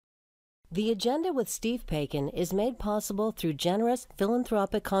The Agenda with Steve Paikin is made possible through generous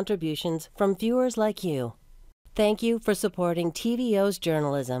philanthropic contributions from viewers like you. Thank you for supporting TVO's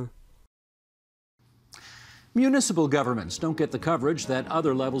journalism. Municipal governments don't get the coverage that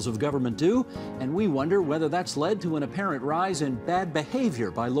other levels of government do, and we wonder whether that's led to an apparent rise in bad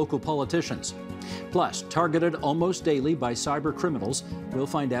behavior by local politicians. Plus, targeted almost daily by cyber criminals, we'll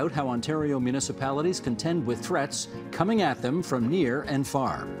find out how Ontario municipalities contend with threats coming at them from near and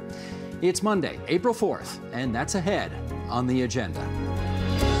far. It's Monday, April 4th, and that's ahead on the agenda.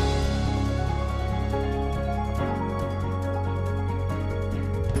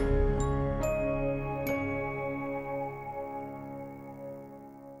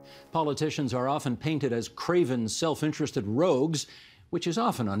 Politicians are often painted as craven, self-interested rogues, which is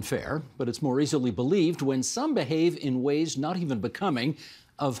often unfair, but it's more easily believed when some behave in ways not even becoming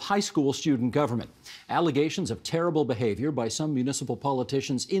of high school student government. Allegations of terrible behavior by some municipal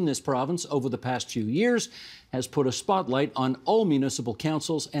politicians in this province over the past few years has put a spotlight on all municipal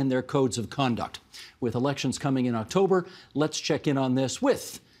councils and their codes of conduct. With elections coming in October, let's check in on this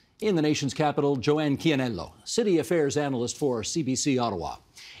with, in the nation's capital, Joanne Chianello, City Affairs Analyst for CBC Ottawa.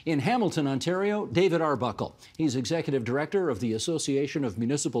 In Hamilton, Ontario, David Arbuckle. He's Executive Director of the Association of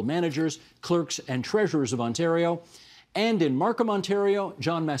Municipal Managers, Clerks and Treasurers of Ontario. And in Markham, Ontario,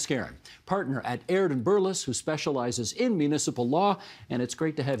 John Mascarin, partner at Aird & Burles, who specializes in municipal law. And it's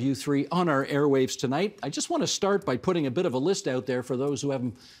great to have you three on our airwaves tonight. I just want to start by putting a bit of a list out there for those who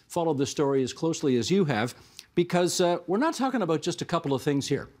haven't followed the story as closely as you have, because we're not talking about just a couple of things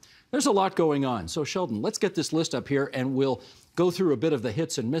here. There's a lot going on. So, Sheldon, let's get this list up here and we'll go through a bit of the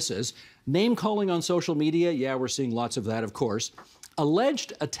hits and misses. Name calling on social media. Yeah, we're seeing lots of that, of course.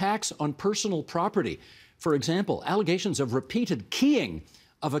 Alleged attacks on personal property. For example, allegations of repeated keying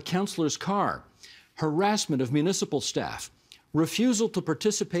of a councillor's car. Harassment of municipal staff. Refusal to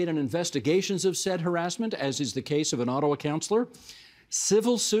participate in investigations of said harassment, as is the case of an Ottawa councillor.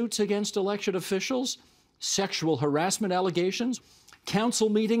 Civil suits against elected officials. Sexual harassment allegations. Council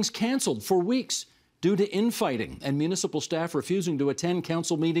meetings cancelled for weeks due to infighting and municipal staff refusing to attend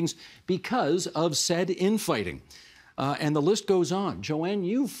council meetings because of said infighting. And the list goes on. Joanne,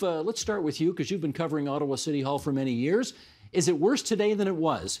 let's start with you because you've been covering Ottawa City Hall for many years. Is it worse today than it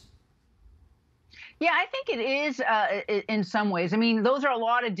was? Yeah, I think it is in some ways. I mean, those are a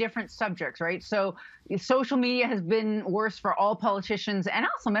lot of different subjects, right? So social media has been worse for all politicians and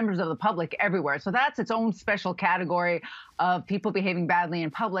also members of the public everywhere. So that's its own special category of people behaving badly in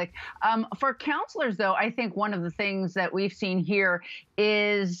public. For councillors, though, I think one of the things that we've seen here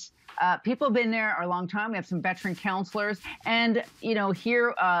is people have been there a long time. We have some veteran councillors. And, you know,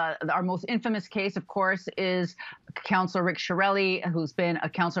 here, our most infamous case, of course, is Councillor Rick Shirelli, who's been a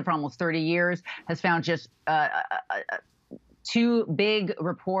councillor for almost 30 years, has found just two big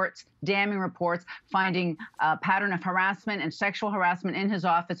reports, damning reports, finding a pattern of harassment and sexual harassment in his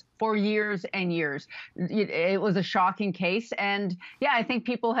office for years and years. It was a shocking case. And yeah, I think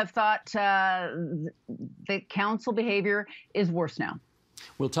people have thought the council behavior is worse now.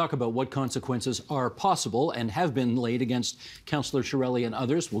 We'll talk about what consequences are possible and have been laid against Councillor Shirelli and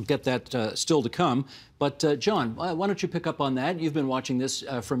others. We'll get that still to come. But John, why don't you pick up on that? You've been watching this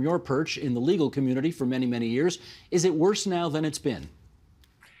from your perch in the legal community for many, many years. Is it worse now than it's been?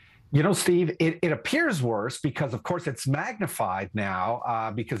 You know, Steve, it appears worse because, of course, it's magnified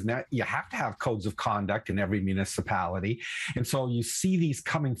now because now you have to have codes of conduct in every municipality. And so you see these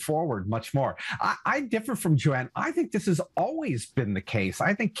coming forward much more. I differ from Joanne. I think this has always been the case.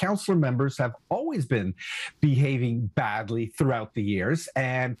 I think councillor members have always been behaving badly throughout the years.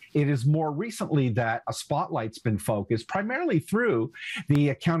 And it is more recently that a spotlight's been focused primarily through the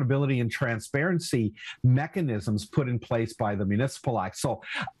accountability and transparency mechanisms put in place by the Municipal Act. So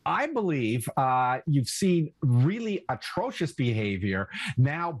I believe you've seen really atrocious behavior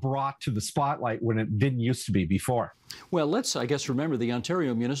now brought to the spotlight when it didn't used to be before. Well, let's, I guess, remember the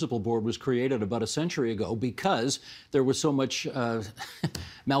Ontario Municipal Board was created about a century ago because there was so much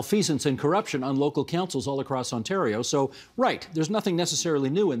malfeasance and corruption on local councils all across Ontario. So, right, there's nothing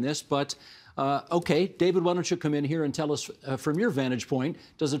necessarily new in this, but okay, David, why don't you come in here and tell us from your vantage point,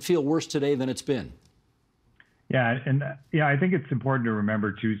 does it feel worse today than it's been? Yeah, and I think it's important to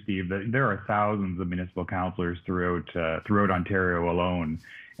remember too, Steve, that there are thousands of municipal councillors throughout Ontario alone,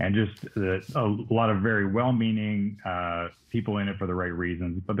 and just a lot of very well-meaning people in it for the right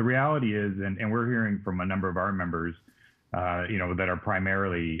reasons. But the reality is, and we're hearing from a number of our members, that are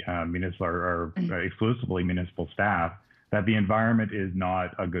primarily municipal or exclusively municipal staff, that the environment is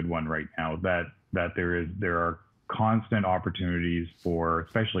not a good one right now. That there are constant opportunities for,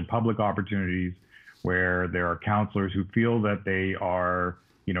 especially public opportunities, where there are councillors who feel that they are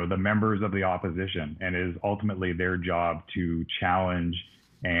the members of the opposition, and it is ultimately their job to challenge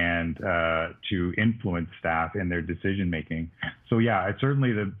and to influence staff in their decision making. So yeah, it's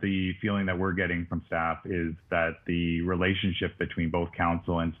certainly the feeling that we're getting from staff is that the relationship between both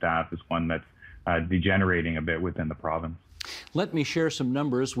council and staff is one that's degenerating a bit within the province. Let me share some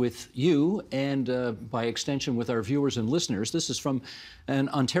numbers with you and by extension with our viewers and listeners. This is from an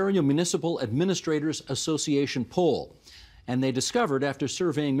Ontario Municipal Administrators Association poll. And they discovered after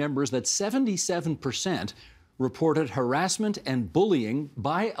surveying members that 77% reported harassment and bullying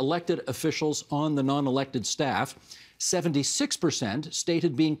by elected officials on the non-elected staff. 76%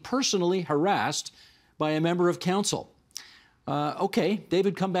 stated being personally harassed by a member of council. Okay,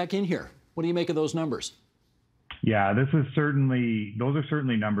 David, come back in here. What do you make of those numbers? Yeah, those are certainly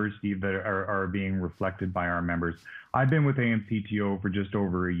numbers, Steve, that are being reflected by our members. I've been with AMCTO for just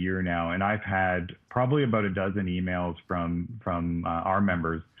over a year now, and I've had probably about a dozen emails from our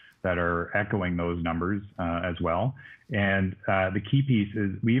members that are echoing those numbers as well. And the key piece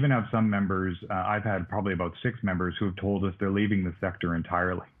is we even have some members, I've had probably about 6 members who have told us they're leaving the sector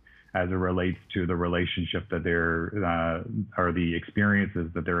entirely as it relates to the relationship that or the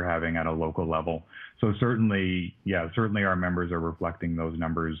experiences that they're having at a local level. So certainly our members are reflecting those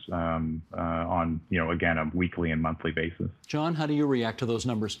numbers on, again, a weekly and monthly basis. John, how do you react to those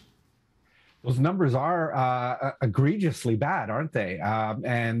numbers? Those numbers are egregiously bad, aren't they?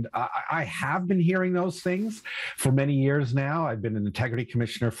 And I have been hearing those things for many years now. I've been an integrity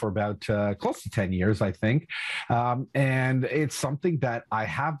commissioner for about close to 10 years, I think. And it's something that I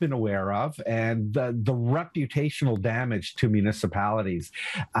have been aware of. And the reputational damage to municipalities,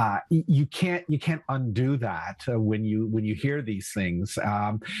 you can't undo that when you hear these things.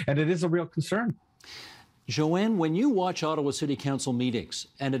 And it is a real concern. Joanne, when you watch Ottawa City Council meetings,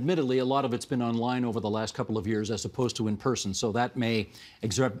 and admittedly a lot of it's been online over the last couple of years as opposed to in person, so that may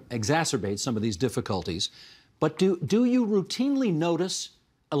exacerbate some of these difficulties, but do you routinely notice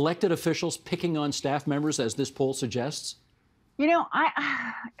elected officials picking on staff members, as this poll suggests? It's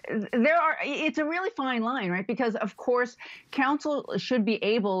a really fine line, right? Because of course, council should be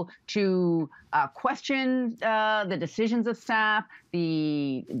able to question the decisions of staff,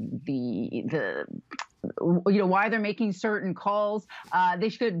 why they're making certain calls. They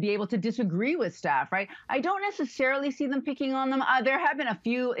should be able to disagree with staff, right? I don't necessarily see them picking on them. There have been a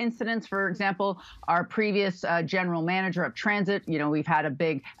few incidents. For example, our previous general manager of transit, we've had a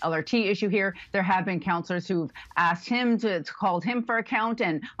big LRT issue here. There have been councillors who've asked him to called him for account,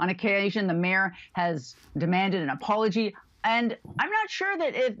 and on occasion the mayor has demanded an apology. And I'm not sure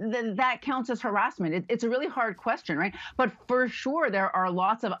that that counts as harassment. It's a really hard question, right? But for sure, there are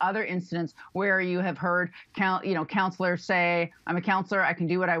lots of other incidents where you have heard, counselors say, "I'm a counselor. I can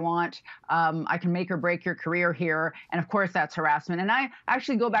do what I want. I can make or break your career here." And of course, that's harassment. And I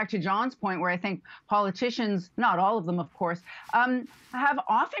actually go back to John's point, where I think politicians, not all of them, of course, have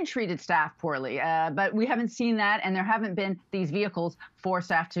often treated staff poorly. But we haven't seen that, and there haven't been these vehicles for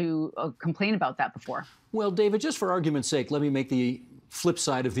staff to complain about that before. Well, David, just for argument's sake, let me make the flip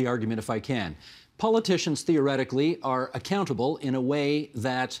side of the argument if I can. Politicians theoretically are accountable in a way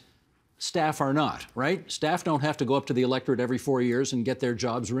that staff are not, right? Staff don't have to go up to the electorate every 4 years and get their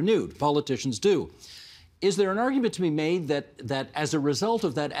jobs renewed. Politicians do. Is there an argument to be made that as a result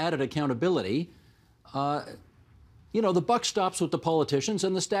of that added accountability, the buck stops with the politicians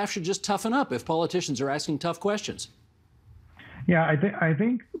and the staff should just toughen up if politicians are asking tough questions? Yeah, I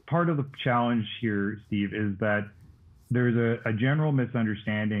think part of the challenge here, Steve, is that there's a general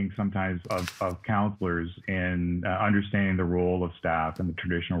misunderstanding sometimes of councillors in understanding the role of staff and the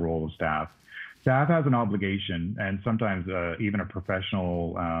traditional role of staff. Staff has an obligation, and sometimes even a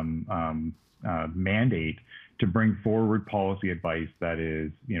professional mandate, to bring forward policy advice that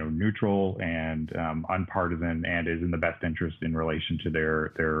is, neutral and unpartisan and is in the best interest in relation to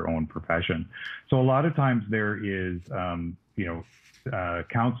their own profession. So a lot of times there is,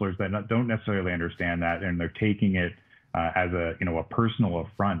 counselors that don't necessarily understand that, and they're taking it as a personal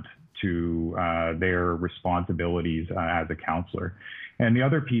affront to their responsibilities as a counselor. And the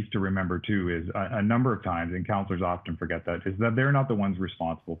other piece to remember too is a number of times, and counselors often forget that, is that they're not the ones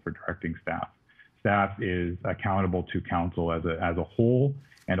responsible for directing staff. Staff is accountable to council as a whole,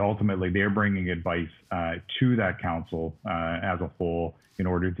 and ultimately they're bringing advice to that council as a whole in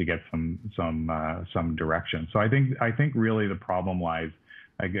order to get some direction. So I think really the problem lies,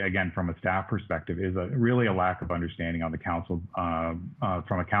 again, from a staff perspective, is really a lack of understanding on the council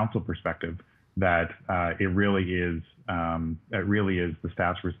from a council perspective that it really is the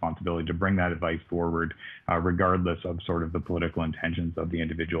staff's responsibility to bring that advice forward, regardless of sort of the political intentions of the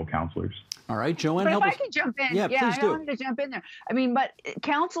individual councillors. All right, Joanne, but help if us. I could jump in, Yeah, please do. I wanted to jump in there. I mean, but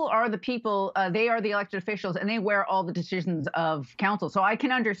council are the people, they are the elected officials, and they wear all the decisions of council. So I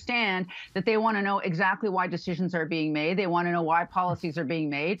can understand that they want to know exactly why decisions are being made. They want to know why policies are being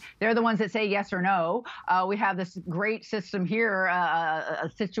made. They're the ones that say yes or no. We have this great system here,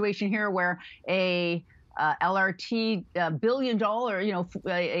 a situation here where a LRT billion-dollar,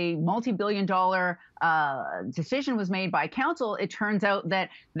 a multi-billion-dollar decision was made by council. It turns out that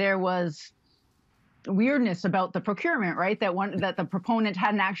there was weirdness about the procurement, right? That the proponent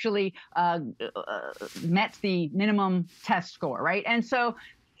hadn't actually met the minimum test score, right? And so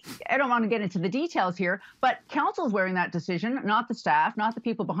I don't want to get into the details here, but council's wearing that decision, not the staff, not the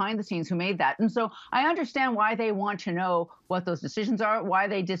people behind the scenes who made that. And so I understand why they want to know what those decisions are, why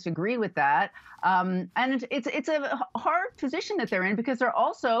they disagree with that. And it's a hard position that they're in, because they're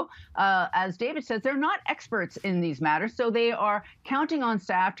also, as David says, they're not experts in these matters. So they are counting on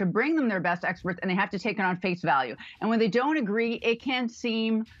staff to bring them their best experts, and they have to take it on face value. And when they don't agree, it can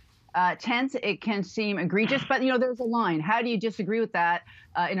seem tense, it can seem egregious, but there's a line. How do you disagree with that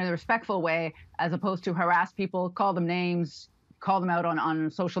in a respectful way, as opposed to harass people, call them names, call them out on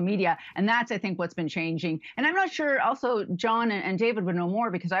social media? And that's, I think, what's been changing. And I'm not sure, also, John and David would know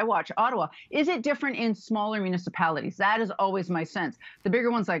more, because I watch Ottawa. Is it different in smaller municipalities? That is always my sense. The bigger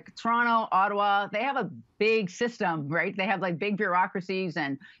ones like Toronto, Ottawa, they have a big system, right? They have like big bureaucracies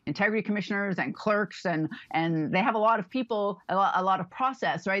and integrity commissioners and clerks, and they have a lot of people, a lot of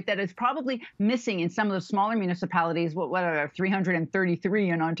process, right? That is probably missing in some of the smaller municipalities. What are there, 333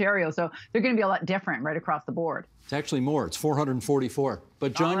 in Ontario? So they're going to be a lot different right across the board. It's actually more. It's 444.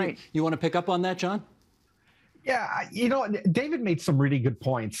 But John, right. you want to pick up on that, John? Yeah, David made some really good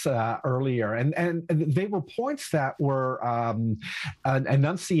points earlier, and they were points that were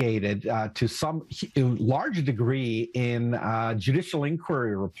enunciated to some large degree in a judicial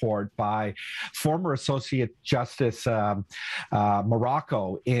inquiry report by former Associate Justice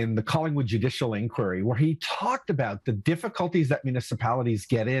Morocco in the Collingwood Judicial Inquiry, where he talked about the difficulties that municipalities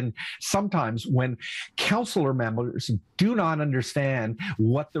get in sometimes when councillor members do not understand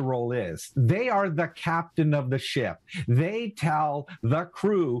what the role is. They are the captain of the ship. They tell the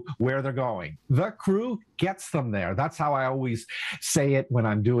crew where they're going. The crew gets them there. That's how I always say it when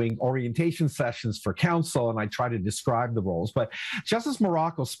I'm doing orientation sessions for council, and I try to describe the roles. But Justice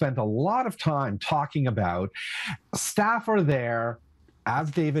Morocco spent a lot of time talking about staff are there,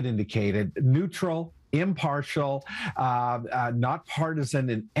 as David indicated, neutral, impartial, not partisan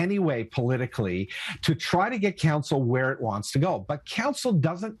in any way politically, to try to get council where it wants to go. But council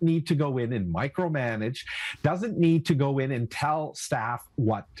doesn't need to go in and micromanage, doesn't need to go in and tell staff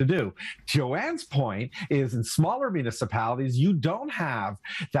what to do. Joanne's point is, in smaller municipalities, you don't have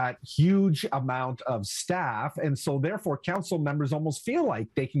that huge amount of staff, and so therefore council members almost feel like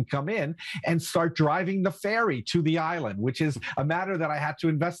they can come in and start driving the ferry to the island, which is a matter that I had to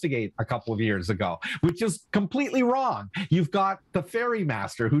investigate a couple of years ago, which is completely wrong. You've got the ferry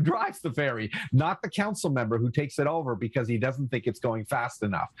master who drives the ferry, not the council member who takes it over because he doesn't think it's going fast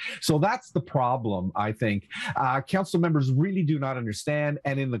enough. So that's the problem, I think. Council members really do not understand.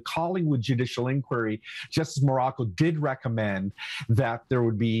 And in the Collingwood Judicial Inquiry, Justice Morocco did recommend that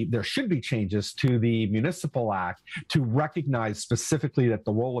there should be changes to the Municipal Act to recognize specifically that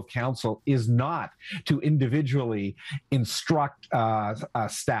the role of council is not to individually instruct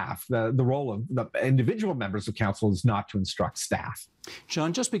staff. The role of the individual members of council is not to instruct staff.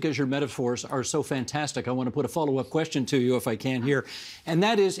 John, just because your metaphors are so fantastic, I want to put a follow-up question to you if I can here. And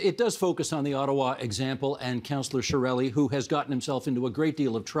that is, it does focus on the Ottawa example and Councillor Shirelli, who has gotten himself into a great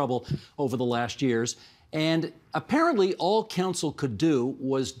deal of trouble over the last years. And apparently all council could do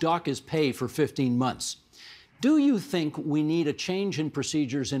was dock his pay for 15 months. Do you think we need a change in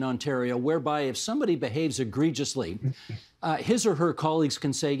procedures in Ontario whereby if somebody behaves egregiously, his or her colleagues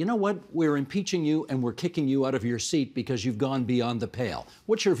can say, you know what, we're impeaching you and we're kicking you out of your seat because you've gone beyond the pale?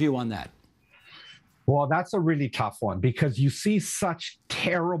 What's your view on that? Well, that's a really tough one, because you see such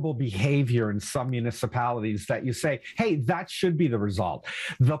terrible behavior in some municipalities that you say, hey, that should be the result.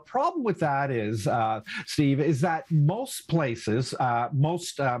 The problem with that is, Steve, is that most places,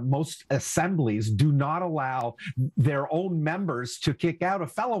 most assemblies do not allow their own members to kick out a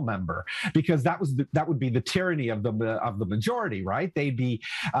fellow member, because that would be the tyranny of the majority, right? They'd be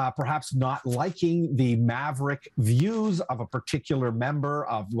perhaps not liking the maverick views of a particular member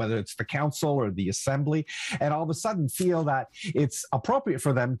of whether it's the council or the assembly assembly, and all of a sudden feel that it's appropriate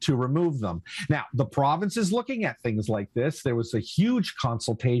for them to remove them. Now, the province is looking at things like this. There was a huge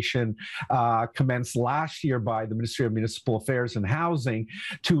consultation commenced last year by the Ministry of Municipal Affairs and Housing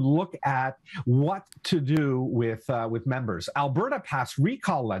to look at what to do with members. Alberta passed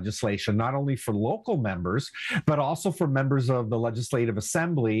recall legislation, not only for local members, but also for members of the Legislative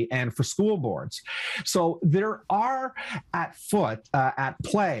Assembly and for school boards. So there are at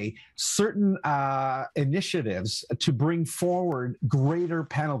play certain initiatives to bring forward greater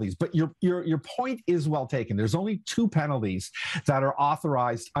penalties. But your point is well taken. There's only 2 penalties that are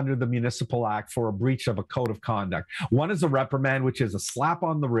authorized under the Municipal Act for a breach of a code of conduct. One is a reprimand, which is a slap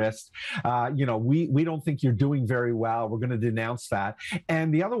on the wrist. We don't think you're doing very well. We're going to denounce that.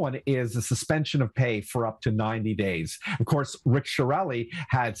 And the other one is a suspension of pay for up to 90 days. Of course, Rick Shirelli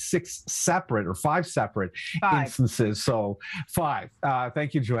had 5 separate instances. So 5.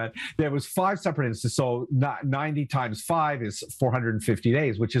 Thank you, Joanne. There was 5 separate instances. So 90 times 5 is 450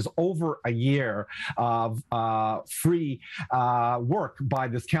 days, which is over a year of free work by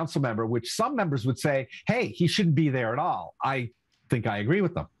this council member, which some members would say, hey, he shouldn't be there at all. I think I agree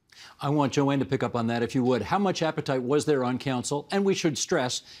with them. I want Joanne to pick up on that, if you would. How much appetite was there on council? And we should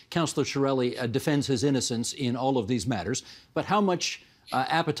stress, Councillor Shirelli defends his innocence in all of these matters, but how much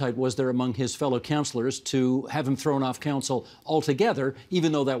appetite was there among his fellow councillors to have him thrown off council altogether,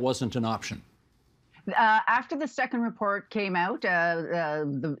 even though that wasn't an option? After the second report came out,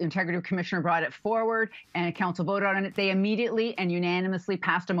 the Integrity Commissioner brought it forward and council voted on it. They immediately and unanimously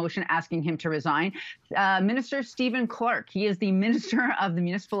passed a motion asking him to resign. Minister Stephen Clark, he is the Minister of the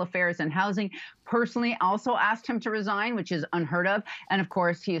Municipal Affairs and Housing, personally also asked him to resign, which is unheard of. And of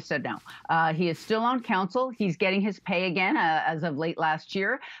course, he has said no. He is still on council. He's getting his pay again as of late last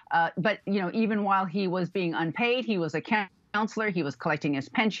year. But, even while he was being unpaid, he was a counselor, he was collecting his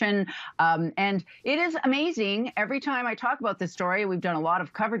pension. And it is amazing. Every time I talk about this story, we've done a lot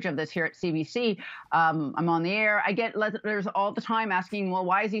of coverage of this here at CBC. I'm on the air. I get letters all the time asking, well,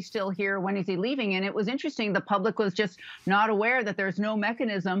 why is he still here? When is he leaving? And it was interesting. The public was just not aware that there's no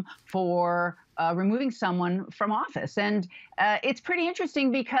mechanism for removing someone from office. And it's pretty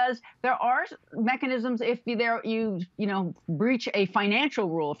interesting because there are mechanisms if you breach a financial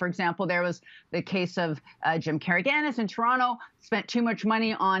rule. For example, there was the case of Jim Carriganis in Toronto, spent too much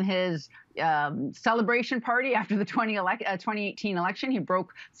money on his celebration party after the 2018 election. He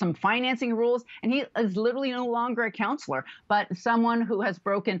broke some financing rules, and he is literally no longer a councillor, but someone who has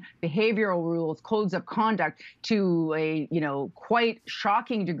broken behavioral rules, codes of conduct to a quite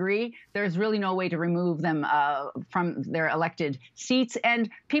shocking degree. There's really no way to remove them from their elected seats, and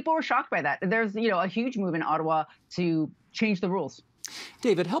people were shocked by that. There's a huge move in Ottawa to change the rules.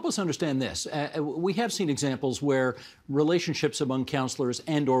 David, help us understand this. We have seen examples where relationships among councillors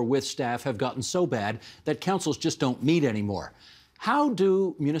and or with staff have gotten so bad that councils just don't meet anymore. How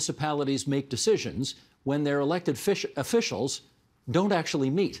do municipalities make decisions when their elected officials don't actually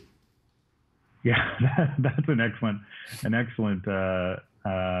meet? Yeah, that's an excellent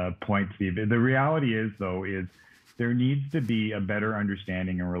point, Steve. The reality is, though, there needs to be a better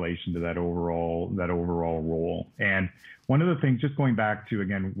understanding in relation to that overall role. And one of the things, just going back to,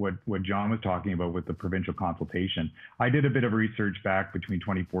 again, what John was talking about with the provincial consultation, I did a bit of research back between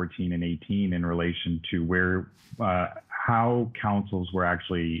 2014 and 18 in relation to how councils were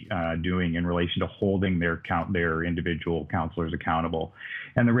actually doing in relation to holding their individual councillors accountable.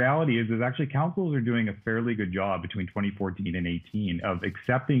 And the reality is actually councils are doing a fairly good job between 2014 and 18 of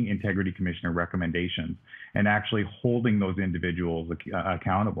accepting Integrity Commissioner recommendations and actually holding those individuals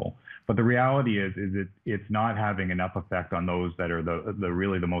accountable. But the reality is it's not having enough effect on those that are the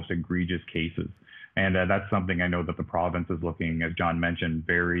really the most egregious cases. And that's something I know that the province is looking, as John mentioned,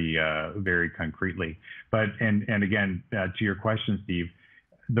 very, very concretely. But and again, to your question, Steve,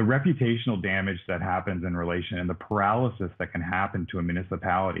 the reputational damage that happens in relation and the paralysis that can happen to a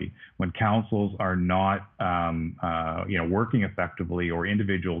municipality when councils are not, working effectively, or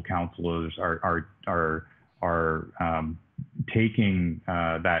individual councillors are taking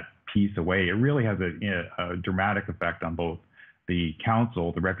that piece away, it really has a dramatic effect on both the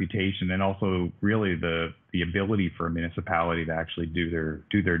council, the reputation, and also really the ability for a municipality to actually do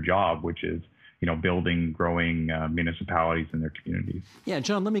their job, which is building, growing municipalities in their communities. Yeah,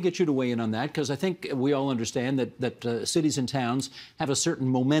 John, let me get you to weigh in on that, because I think we all understand that cities and towns have a certain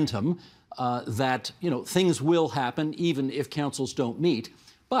momentum that things will happen even if councils don't meet.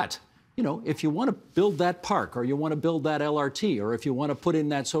 But if you want to build that park, or you want to build that LRT, or if you want to put in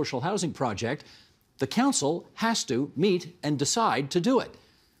that social housing project, the council has to meet and decide to do it.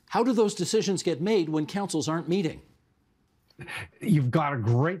 How do those decisions get made when councils aren't meeting? You've got a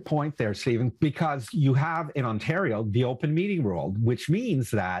great point there, Stephen, because you have in Ontario the open meeting rule, which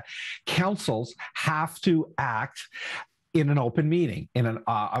means that councils have to act in an open meeting, in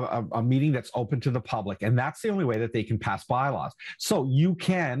a meeting that's open to the public. And that's the only way that they can pass bylaws. So you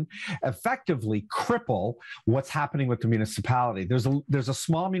can effectively cripple what's happening with the municipality. There's a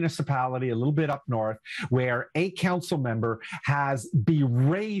small municipality a little bit up north where a council member has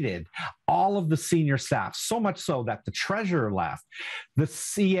berated all of the senior staff, so much so that the treasurer left, the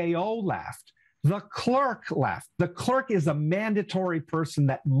CAO left, the clerk left. The clerk is a mandatory person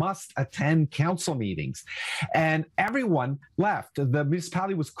that must attend council meetings. And everyone left. The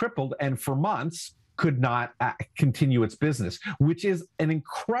municipality was crippled and for months could not continue its business, which is an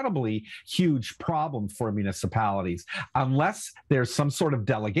incredibly huge problem for municipalities. Unless there's some sort of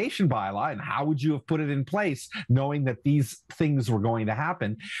delegation bylaw, and how would you have put it in place knowing that these things were going to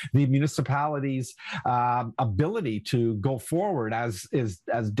happen? The municipality's ability to go forward, as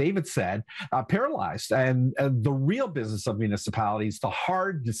David said, paralyzed. And the real business of municipalities, the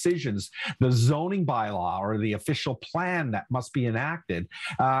hard decisions, the zoning bylaw or the official plan that must be enacted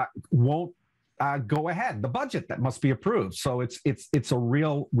won't go ahead. The budget that must be approved. So it's a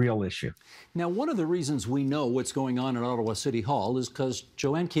real issue. Now, one of the reasons we know what's going on at Ottawa City Hall is because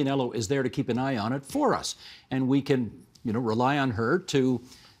Joanne Chianello is there to keep an eye on it for us, and we can, rely on her to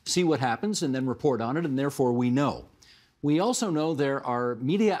see what happens and then report on it, and therefore we know. We also know there are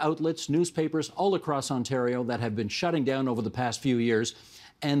media outlets, newspapers all across Ontario that have been shutting down over the past few years,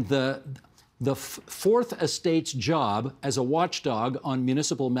 and the Fourth Estate's job as a watchdog on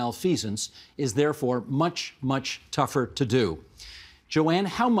municipal malfeasance is therefore much, much tougher to do. Joanne,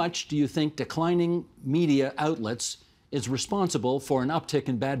 how much do you think declining media outlets is responsible for an uptick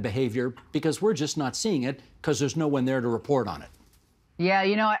in bad behavior? Because we're just not seeing it because there's no one there to report on it.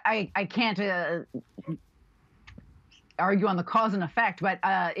 Yeah, I can't argue on the cause and effect, but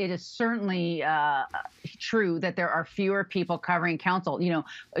it is certainly true that there are fewer people covering council.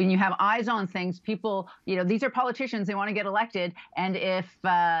 When you have eyes on things, people, these are politicians, they want to get elected. And if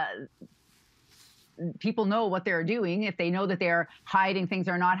people know what they're doing, if they know that they're hiding things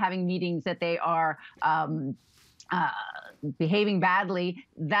or not having meetings, that they are behaving badly,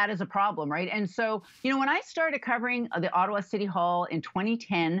 that is a problem, right? And so, when I started covering the Ottawa City Hall in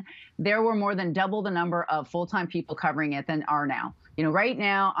 2010, there were more than double the number of full-time people covering it than are now. Right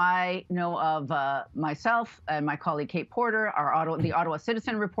now, I know of myself and my colleague Kate Porter, the Ottawa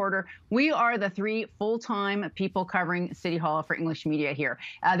Citizen reporter. We are the 3 full-time people covering City Hall for English media here.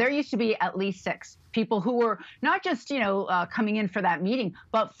 There used to be at least 6 people who were not just, coming in for that meeting,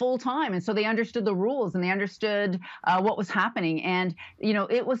 but full-time. And so they understood the rules and they understood what was happening. And,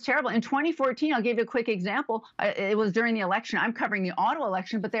 it was terrible. In 2014, I'll give you a quick example. It was during the election. I'm covering the Ottawa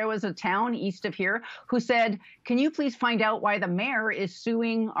election, but there was a town east of here who said, can you please find out why the mayor is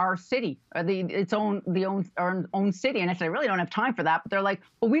suing our city, our own city? And I said, I really don't have time for that. But they're like,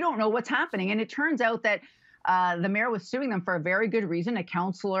 well, we don't know what's happening. And it turns out that the mayor was suing them for a very good reason. A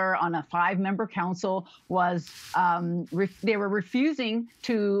councillor on a 5-member council was, they were refusing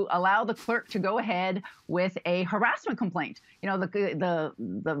to allow the clerk to go ahead with a harassment complaint.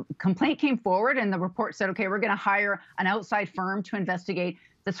 The complaint came forward and the report said, okay, we're going to hire an outside firm to investigate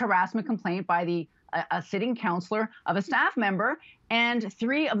this harassment complaint by a sitting councillor of a staff member, and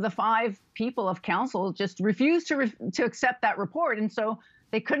 3 of the 5 people of council just refused to accept that report. And so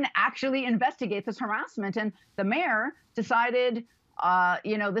they couldn't actually investigate this harassment. And the mayor decided,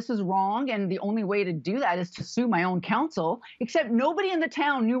 this is wrong. And the only way to do that is to sue my own council, except nobody in the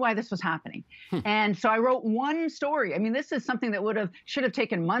town knew why this was happening. And so I wrote one story. I mean, this is something that should have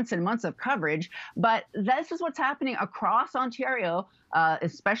taken months and months of coverage. But this is what's happening across Ontario,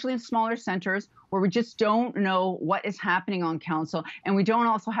 especially in smaller centers, where we just don't know what is happening on council. And we don't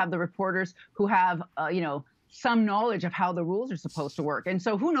also have the reporters who have, some knowledge of how the rules are supposed to work. And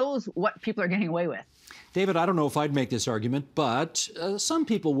so who knows what people are getting away with. David, I don't know if I'd make this argument, but some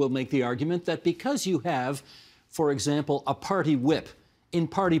people will make the argument that because you have, for example, a party whip in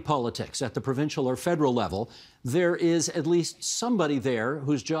party politics at the provincial or federal level, there is at least somebody there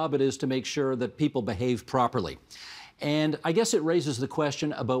whose job it is to make sure that people behave properly. And I guess it raises the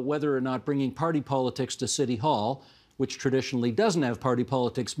question about whether or not bringing party politics to City Hall, which traditionally doesn't have party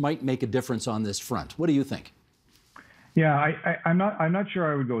politics, might make a difference on this front. What do you think? Yeah, I'm not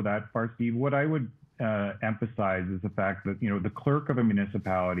sure I would go that far, Steve. What I would emphasize is the fact that the clerk of a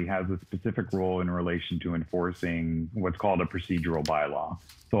municipality has a specific role in relation to enforcing what's called a procedural bylaw.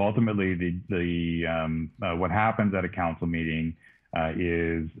 So ultimately, what happens at a council meeting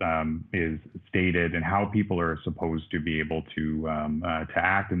is stated, and how people are supposed to be able to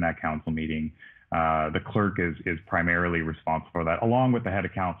act in that council meeting The clerk is primarily responsible for that, along with the head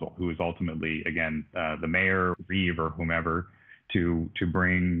of council, who is ultimately, again, the mayor, Reeve, or whomever, to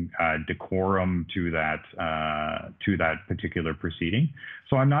bring decorum to that particular proceeding.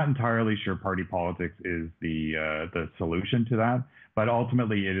 So I'm not entirely sure party politics is the solution to that, but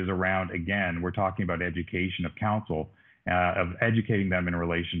ultimately it is around, again, we're talking about education of council, of educating them in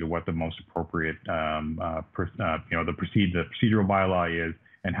relation to what the most appropriate, the procedural bylaw is,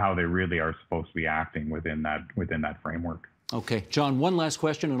 and how they really are supposed to be acting within that framework. Okay, John, one last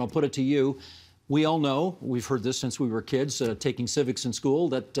question, and I'll put it to you. We all know, we've heard this since we were kids, taking civics in school,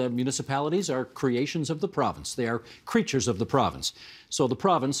 that municipalities are creations of the province. They are creatures of the province. So the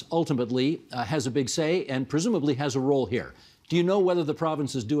province ultimately has a big say and presumably has a role here. Do you know whether the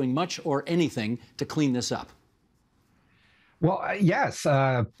province is doing much or anything to clean this up? Well, yes,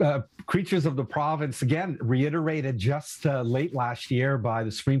 creatures of the province, again, reiterated just late last year by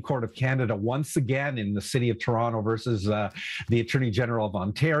the Supreme Court of Canada, once again in the City of Toronto versus the Attorney General of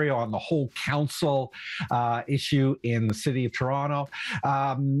Ontario on the whole council issue in the City of Toronto.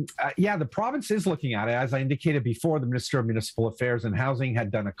 Yeah, the province is looking at it. As I indicated before, the Minister of Municipal Affairs and Housing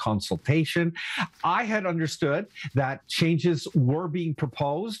had done a consultation. I had understood that changes were being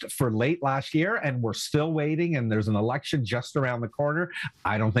proposed for late last year, and we're still waiting, and there's an election just around the corner.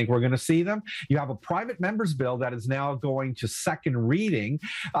 I don't think we're going to see them. You have a private member's bill that is now going to second reading,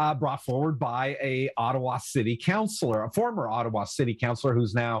 brought forward by a Ottawa City Councillor, a former Ottawa City Councillor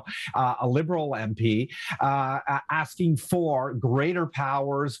who's now a Liberal MP, asking for greater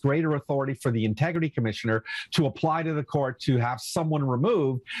powers, greater authority for the Integrity Commissioner to apply to the court to have someone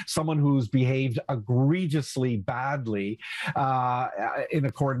removed, someone who's behaved egregiously badly in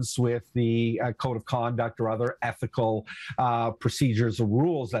accordance with the Code of Conduct or other ethical procedures or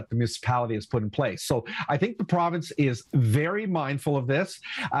rules that the municipality has put in place. So I think the province is very mindful of this.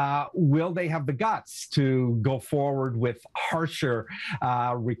 Will they have the guts to go forward with harsher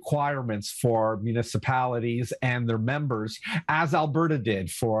requirements for municipalities and their members, as Alberta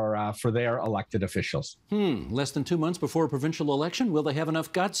did for their elected officials? Less than 2 months before a provincial election, will they have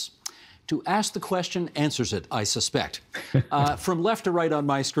enough guts? To ask the question answers it, I suspect. From left to right on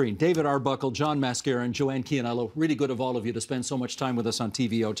my screen, David Arbuckle, John Mascara, and Joanne Cianello. Really good of all of you to spend so much time with us on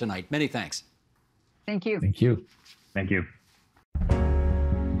TVO tonight. Many thanks. Thank you. Thank you. Thank you.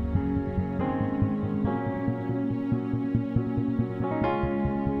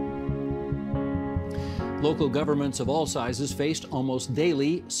 Local governments of all sizes faced almost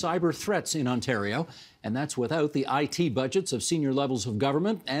daily cyber threats in Ontario, and that's without the IT budgets of senior levels of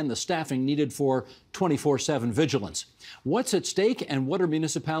government and the staffing needed for 24/7 vigilance. What's at stake, and what are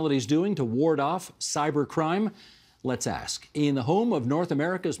municipalities doing to ward off cyber crime? Let's ask. In the home of North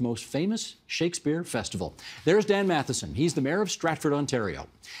America's most famous Shakespeare Festival, there's Dan Matheson. He's the mayor of Stratford, Ontario.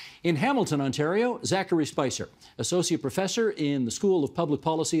 In Hamilton, Ontario, Zachary Spicer, associate professor in the School of Public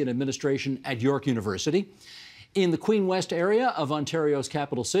Policy and Administration at York University. In the Queen West area of Ontario's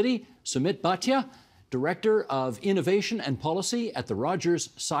capital city, Sumit Bhatia, director of innovation and policy at the Rogers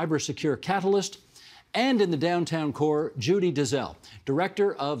Cybersecure Catalyst. And in the downtown core, Judy Dizelle,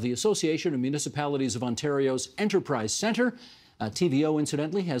 director of the Association of Municipalities of Ontario's Enterprise Centre. TVO,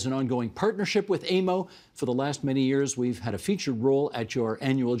 incidentally, has an ongoing partnership with AMO. For the last many years, we've had a featured role at your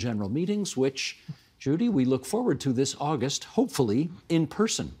annual general meetings, which, Judy, we look forward to this August, hopefully in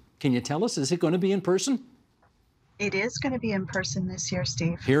person. Can you tell us, is it going to be in person? It is going to be in person this year,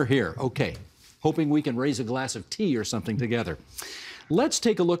 Steve. Hear, hear. Okay. Hoping we can raise a glass of tea or something together. Let's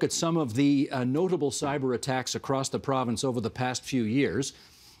take a look at some of the notable cyber attacks across the province over the past few years,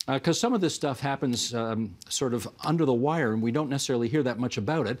 because some of this stuff happens sort of under the wire, and we don't necessarily hear that much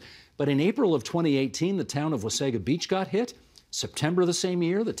about it. But in April of 2018, the town of Wasaga Beach got hit. September of the same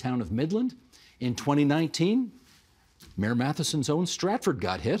year, the town of Midland. In 2019, Mayor Matheson's own Stratford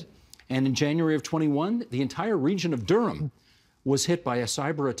got hit. And in January of 21, the entire region of Durham was hit by a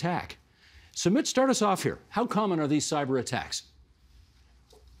cyber attack. Sumit, start us off here. How common are these cyber attacks?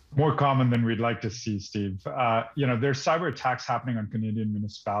 More common than we'd like to see, Steve. There's cyber attacks happening on Canadian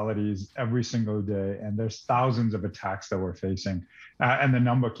municipalities every single day, and there's thousands of attacks that we're facing. And the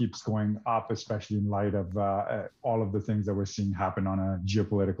number keeps going up, especially in light of all of the things that we're seeing happen on a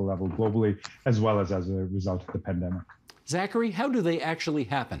geopolitical level globally, as well as a result of the pandemic. Zachary, how do they actually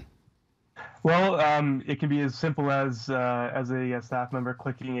happen? Well, it can be as simple as a staff member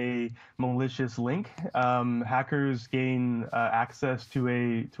clicking a malicious link. Hackers gain access to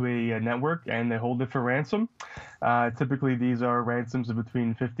a network and they hold it for ransom. Typically, these are ransoms of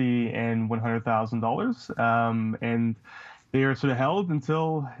between $50,000 and $100,000. And they are sort of held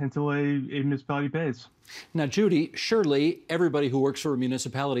until a municipality pays. Now, Judy, surely everybody who works for a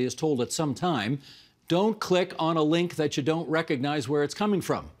municipality is told at some time, don't click on a link that you don't recognize where it's coming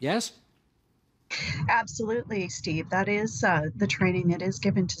from. Yes? Absolutely, Steve. That is the training that is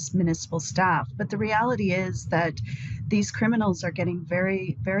given to municipal staff. But the reality is that these criminals are getting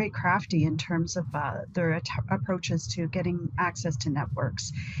very, very crafty in terms of their approaches to getting access to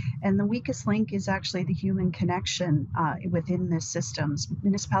networks. And the weakest link is actually the human connection within the systems.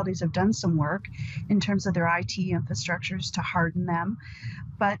 Municipalities have done some work in terms of their IT infrastructures to harden them,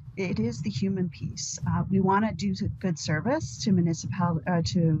 but it is the human piece. We want to do good service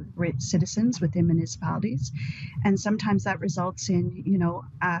to citizens within municipalities, and sometimes that results in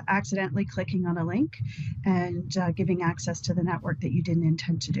accidentally clicking on a link and giving access to the network that you didn't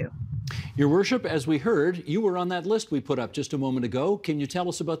intend to do. Your Worship, as we heard, you were on that list we put up just a moment ago. Can you tell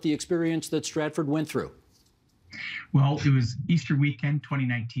us about the experience that Stratford went through? Well, it was Easter weekend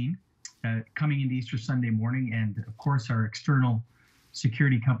 2019, coming into Easter Sunday morning, and of course our external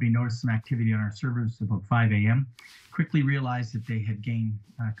security company noticed some activity on our servers about 5 a.m., quickly realized that they had gained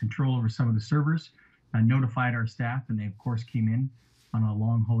control over some of the servers, notified our staff, and they of course came in on a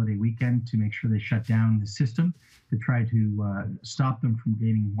long holiday weekend to make sure they shut down the system to try to stop them from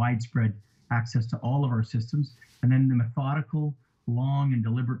gaining widespread access to all of our systems. And then the methodical, long and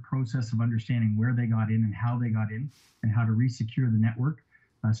deliberate process of understanding where they got in and how they got in and how to resecure the network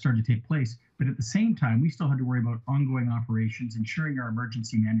started to take place. But at the same time, we still had to worry about ongoing operations, ensuring our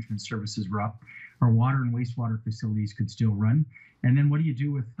emergency management services were up, our water and wastewater facilities could still run. And then what do you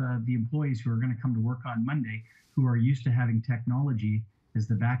do with the employees who are going to come to work on Monday, who are used to having technology as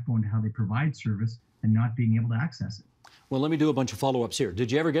the backbone to how they provide service and not being able to access it? Well, let me do a bunch of follow-ups here.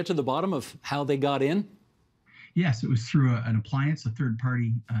 Did you ever get to the bottom of how they got in? Yes, it was through an appliance, a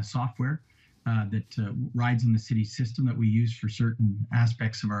third-party software that rides on the city system that we use for certain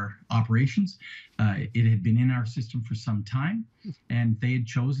aspects of our operations. It had been in our system for some time, and they had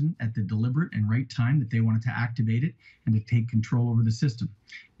chosen at the deliberate and right time that they wanted to activate it and to take control over the system.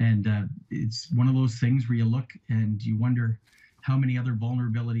 And it's one of those things where you look and you wonder how many other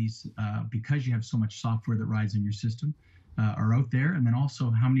vulnerabilities, because you have so much software that rides on your system, are out there, and then also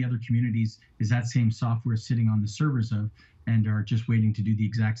how many other communities is that same software sitting on the servers of and are just waiting to do the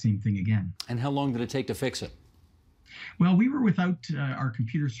exact same thing again. And how long did it take to fix it? Well, we were without our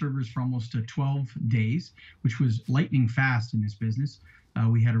computer servers for almost 12 days, which was lightning fast in this business.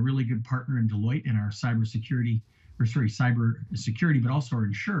 We had a really good partner in Deloitte and our cyber security, but also our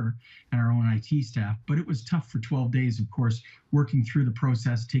insurer and our own IT staff. But it was tough for 12 days, of course, working through the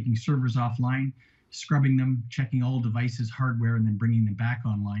process, taking servers offline, scrubbing them, checking all devices, hardware, and then bringing them back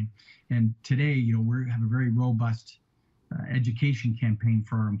online. And today, we have a very robust education campaign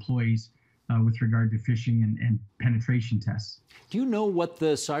for our employees with regard to phishing and penetration tests. Do you know what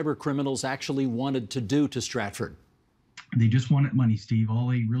the cyber criminals actually wanted to do to Stratford? They just wanted money, Steve. All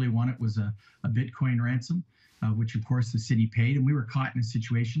they really wanted was a Bitcoin ransom, which of course the city paid. And we were caught in a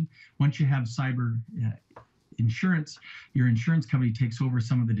situation. Once you have cyber insurance, your insurance company takes over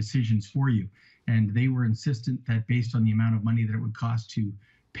some of the decisions for you. And they were insistent that based on the amount of money that it would cost to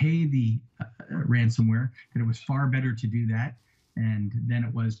pay the ransomware, that it was far better to do that and then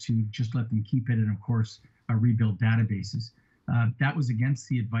it was to just let them keep it and of course rebuild databases. That was against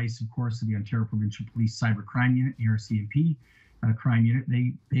the advice, of course, of the Ontario Provincial Police Cyber Crime Unit, the RCMP crime unit.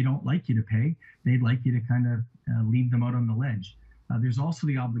 They don't like you to pay. They'd like you to kind of leave them out on the ledge. There's also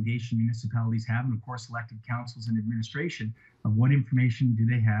the obligation municipalities have, and of course elected councils and administration, of what information do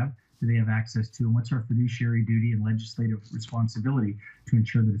they have access to, and what's our fiduciary duty and legislative responsibility to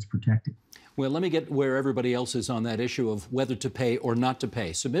ensure that it's protected. Well, let me get where everybody else is on that issue of whether to pay or not to pay.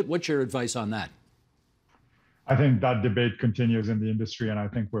 Sumit, what's your advice on that? I think that debate continues in the industry, and I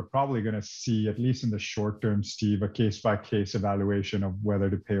think we're probably going to see, at least in the short term, Steve, a case-by-case evaluation of whether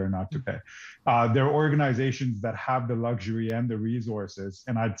to pay or not to pay. There are organizations that have the luxury and the resources,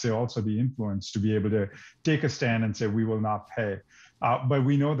 and I'd say also the influence to be able to take a stand and say, we will not pay. But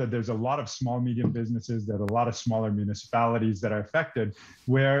we know that there's a lot of small, medium businesses, there are a lot of smaller municipalities that are affected,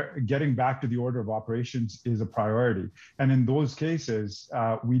 where getting back to the order of operations is a priority. And in those cases,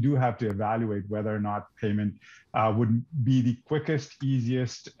 we do have to evaluate whether or not payment would be the quickest,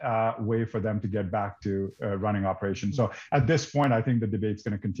 easiest way for them to get back to running operations. So at this point, I think the debate's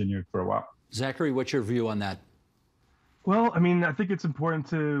going to continue for a while. Zachary, what's your view on that? Well, I mean, I think it's important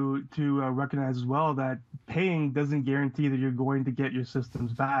to recognize as well that paying doesn't guarantee that you're going to get your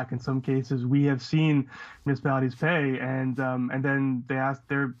systems back. In some cases, we have seen municipalities pay, and then they're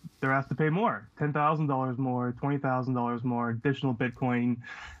asked to pay more, $10,000 more, $20,000 more, additional Bitcoin,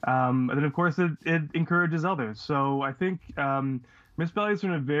 and then of course it encourages others. So I think municipalities are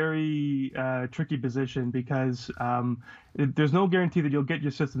in a very tricky position because there's no guarantee that you'll get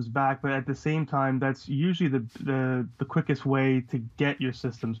your systems back, but at the same time, that's usually the quickest way to get your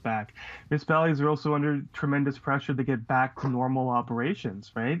systems back. Municipalities are also under tremendous pressure to get back to normal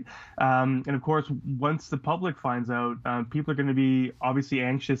operations, right? And of course, once the public finds out, people are going to be obviously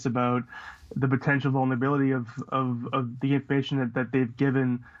anxious about the potential vulnerability of the information that they've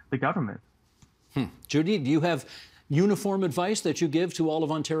given the government. Judy, do you have uniform advice that you give to all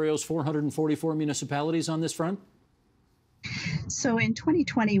of Ontario's 444 municipalities on this front? So in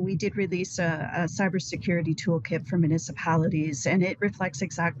 2020, we did release a cybersecurity toolkit for municipalities, and it reflects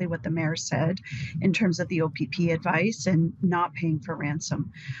exactly what the mayor said in terms of the OPP advice and not paying for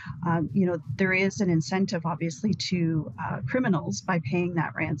ransom. There is an incentive, obviously, to criminals by paying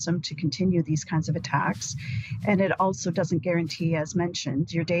that ransom to continue these kinds of attacks. And it also doesn't guarantee, as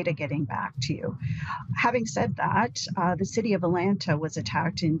mentioned, your data getting back to you. Having said that, the city of Atlanta was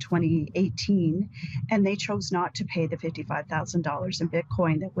attacked in 2018, and they chose not to pay the $55,000 in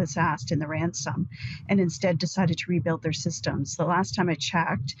Bitcoin that was asked in the ransom, and instead decided to rebuild their systems. The last time I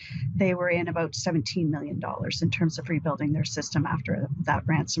checked, they were in about $17 million in terms of rebuilding their system after that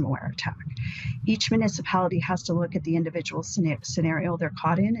ransomware attack. Each municipality has to look at the individual scenario they're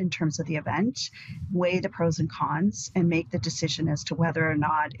caught in terms of the event, weigh the pros and cons, and make the decision as to whether or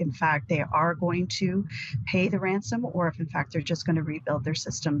not, in fact, they are going to pay the ransom, or if, in fact, they're just going to rebuild their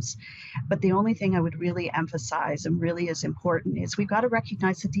systems. But the only thing I would really emphasize, and really is important, is we've got to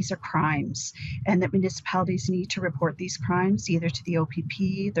recognize that these are crimes and that municipalities need to report these crimes either to the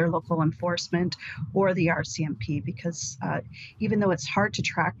OPP, their local enforcement, or the RCMP, because even though it's hard to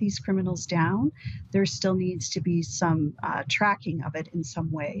track these criminals down, there still needs to be some tracking of it in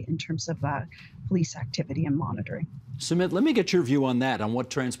some way in terms of police activity and monitoring. Sumit, let me get your view on that, on what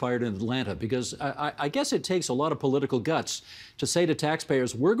transpired in Atlanta, because I guess it takes a lot of political guts to say to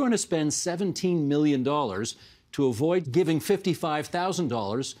taxpayers, we're going to spend $17 million to avoid giving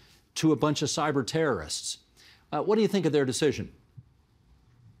 $55,000 to a bunch of cyber terrorists. What do you think of their decision?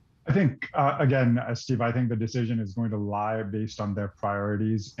 I think, again, Steve, I think the decision is going to lie based on their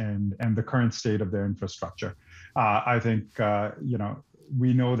priorities and the current state of their infrastructure. I think,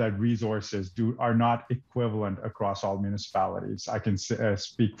 we know that resources are not equivalent across all municipalities. I can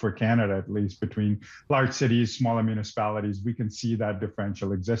speak for Canada, at least, between large cities, smaller municipalities. We can see that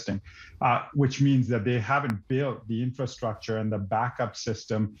differential existing, which means that they haven't built the infrastructure and the backup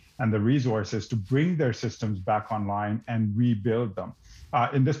system and the resources to bring their systems back online and rebuild them.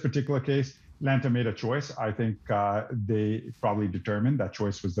 In this particular case, Atlanta made a choice. I think they probably determined that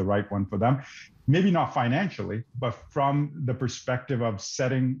choice was the right one for them. Maybe not financially, but from the perspective of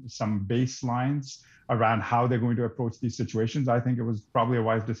setting some baselines around how they're going to approach these situations, I think it was probably a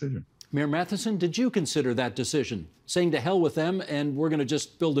wise decision. Mayor Matheson, did you consider that decision, saying to hell with them and we're going to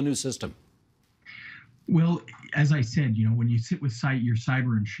just build a new system? Well, as I said, when you sit with your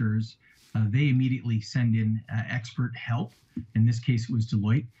cyber insurers, they immediately send in expert help. In this case, it was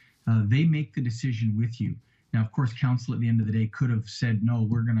Deloitte. They make the decision with you. Now, of course, council at the end of the day could have said, no,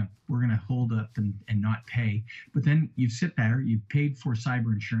 we're gonna hold up and not pay. But then you sit there, you've paid for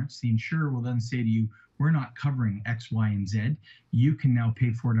cyber insurance. The insurer will then say to you, we're not covering X, Y, and Z. You can now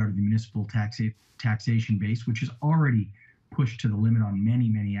pay for it out of the municipal taxation base, which is already pushed to the limit on many,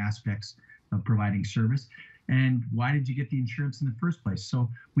 many aspects of providing service. And why did you get the insurance in the first place? So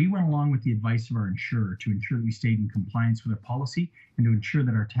we went along with the advice of our insurer to ensure that we stayed in compliance with our policy and to ensure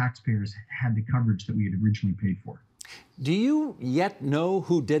that our taxpayers had the coverage that we had originally paid for. Do you yet know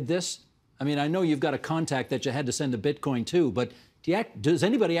who did this? I mean, I know you've got a contact that you had to send the Bitcoin to, but does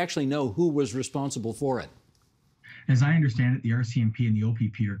anybody actually know who was responsible for it? As I understand it, the RCMP and the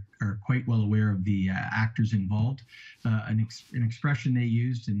OPP are quite well aware of the actors involved. An expression they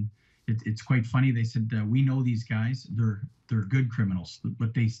used, and it's quite funny. They said, we know these guys, they're good criminals.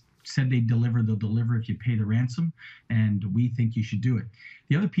 What they said they'll deliver if you pay the ransom, and we think you should do it.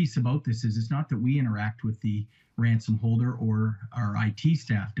 The other piece about this is it's not that we interact with the ransom holder or our IT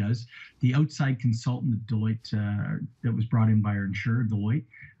staff does. The outside consultant at Deloitte that was brought in by our insurer, Deloitte,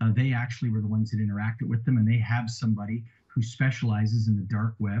 they actually were the ones that interacted with them, and they have somebody who specializes in the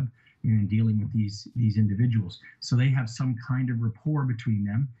dark web in dealing with these individuals. So they have some kind of rapport between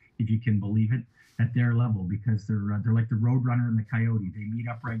them, if you can believe it. at their level, because they're like the roadrunner and the coyote. They meet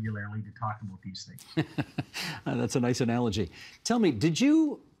up regularly to talk about these things. That's a nice analogy. Tell me, did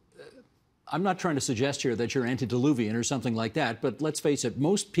you, I'm not trying to suggest here that you're antediluvian or something like that, but let's face it,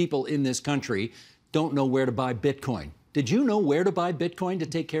 most people in this country don't know where to buy Bitcoin. Did you know where to buy Bitcoin to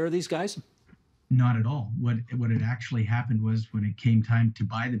take care of these guys? Not at all. What had actually happened was, when it came time to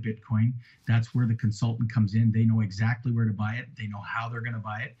buy the Bitcoin, that's where the consultant comes in. They know exactly where to buy it. They know how they're going to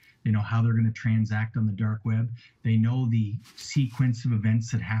buy it. They know how they're going to transact on the dark web. They know the sequence of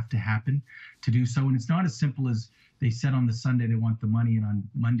events that have to happen to do so. And it's not as simple as they said on the Sunday they want the money and on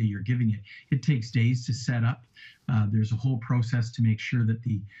Monday you're giving it. It takes days to set up. There's a whole process to make sure that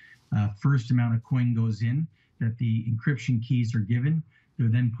the first amount of coin goes in, that the encryption keys are given. They're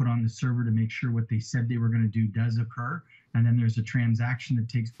then put on the server to make sure what they said they were going to do does occur. And then there's a transaction that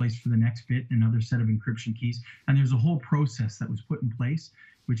takes place for the next bit, another set of encryption keys. And there's a whole process that was put in place,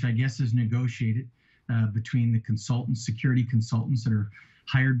 which I guess is negotiated between the consultants, security consultants that are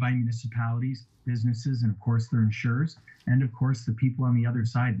hired by municipalities, businesses, and of course their insurers, and of course the people on the other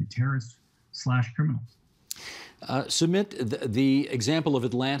side, the terrorists/criminals. Sumit, the example of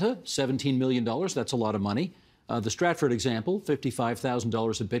Atlanta, $17 million, that's a lot of money. The Stratford example,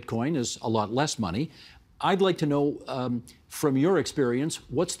 $55,000 of Bitcoin, is a lot less money. I'd like to know, from your experience,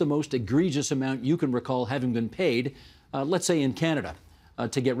 what's the most egregious amount you can recall having been paid, let's say in Canada,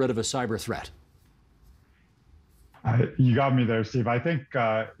 to get rid of a cyber threat? You got me there, Steve. I think,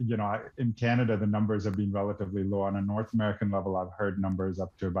 in Canada, the numbers have been relatively low. On a North American level, I've heard numbers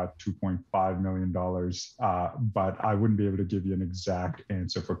up to about $2.5 million, but I wouldn't be able to give you an exact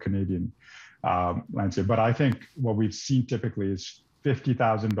answer for Canadian landscape. But I think what we've seen typically is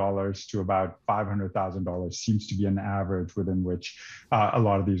 $50,000 to about $500,000 seems to be an average within which a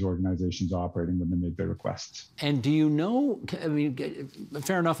lot of these organizations are operating when they make their requests. And do you know, I mean,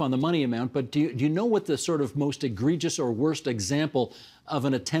 fair enough on the money amount, but do you know what the sort of most egregious or worst example of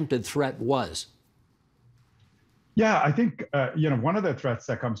an attempted threat was? Yeah, I think, one of the threats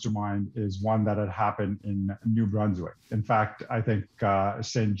that comes to mind is one that had happened in New Brunswick. In fact, I think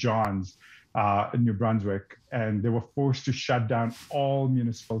St. John's in New Brunswick, and they were forced to shut down all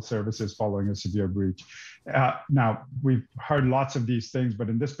municipal services following a severe breach. Now, we've heard lots of these things, but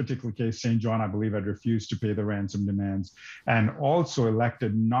in this particular case, St. John, I believe, had refused to pay the ransom demands and also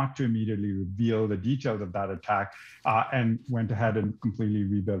elected not to immediately reveal the details of that attack and went ahead and completely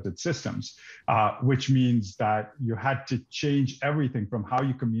rebuilt its systems, which means that you had to change everything from how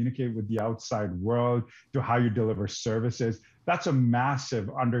you communicate with the outside world to how you deliver services. That's a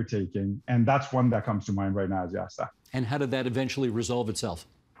massive undertaking, and that's one that comes to mind right now as you ask that. And how did that eventually resolve itself?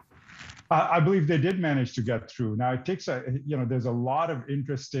 I believe they did manage to get through. Now, it takes there's a lot of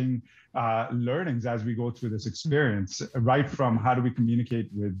interesting learnings as we go through this experience, right from how do we communicate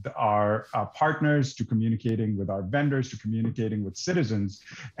with our partners, to communicating with our vendors, to communicating with citizens.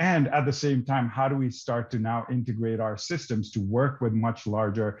 And at the same time, how do we start to now integrate our systems to work with much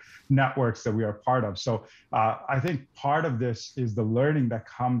larger networks that we are part of? So I think part of this is the learning that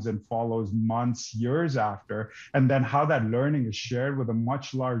comes and follows months, years after, and then how that learning is shared with a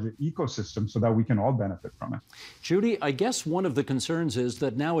much larger ecosystem so that we can all benefit from it. Judy, I guess one of the concerns is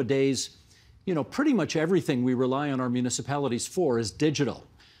that nowadays, pretty much everything we rely on our municipalities for is digital,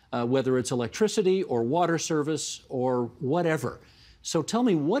 whether it's electricity or water service or whatever. So tell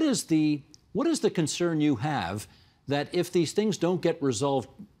me, what is the concern you have that if these things don't get resolved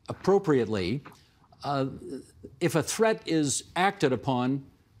appropriately, if a threat is acted upon,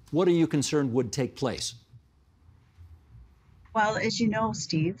 what are you concerned would take place? Well, as you know,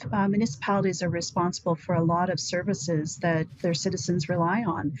 Steve, municipalities are responsible for a lot of services that their citizens rely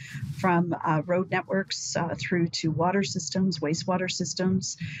on, from road networks through to water systems, wastewater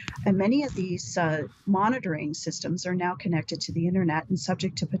systems. And many of these monitoring systems are now connected to the internet and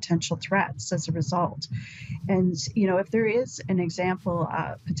subject to potential threats as a result. And, if there is an example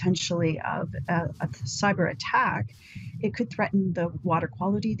potentially of a cyber attack, it could threaten the water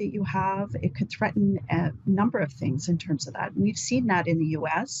quality that you have. It could threaten a number of things in terms of that. We've seen that in the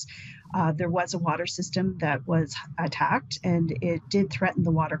US. There was a water system that was attacked, and it did threaten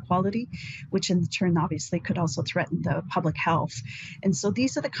the water quality, which in turn obviously could also threaten the public health. And so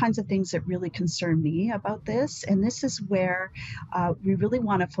these are the kinds of things that really concern me about this. And this is where we really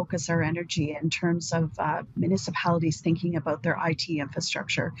want to focus our energy in terms of municipalities thinking about their IT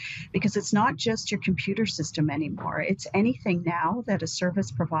infrastructure, because it's not just your computer system anymore. It's anything now that a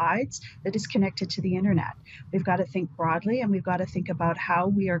service provides that is connected to the internet. We've got to think broadly, and we've got to think about how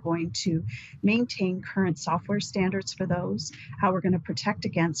we are going to maintain current software standards for those, how we're going to protect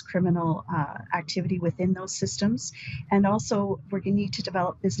against criminal activity within those systems, and also we're going to need to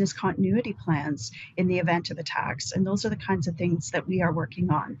develop business continuity plans in the event of attacks. And those are the kinds of things that we are working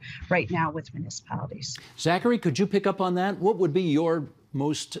on right now with municipalities. Zachary, could you pick up on that? What would be your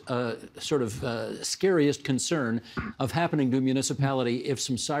most scariest concern of happening to a municipality if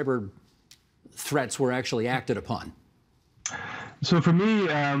some cyber threats were actually acted upon? So for me,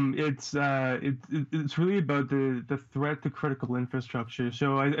 it's really about the threat to critical infrastructure.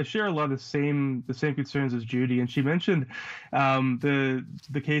 So I share a lot of the same concerns as Judy, and she mentioned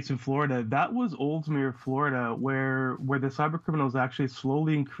the case in Florida. That was Oldsmere, Florida, where the cyber criminals actually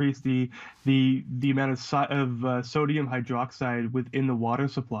slowly increased the amount of sodium hydroxide within the water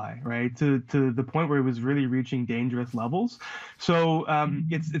supply, right, to the point where it was really reaching dangerous levels. So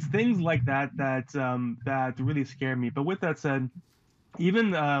it's things like that really scare me. But with that said,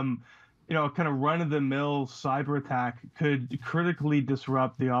 even kind of run-of-the-mill cyber attack could critically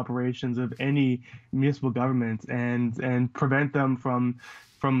disrupt the operations of any municipal government and prevent them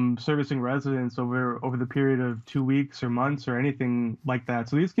from servicing residents over the period of 2 weeks or months or anything like that.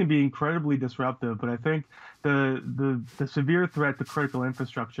 So these can be incredibly disruptive. But I think the severe threat to critical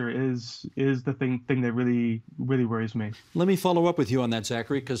infrastructure is the thing that really worries me. Let me follow up with you on that,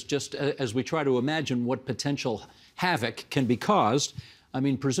 Zachary, because just as we try to imagine what potential havoc can be caused, I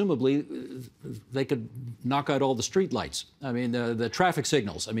mean, presumably they could knock out all the street lights. I mean, the traffic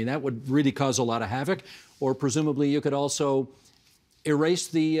signals. I mean, that would really cause a lot of havoc. Or presumably you could also erase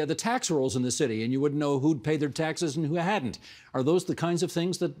the tax rolls in the city, and you wouldn't know who'd paid their taxes and who hadn't. Are those the kinds of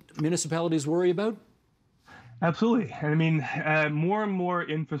things that municipalities worry about? Absolutely. I mean, more and more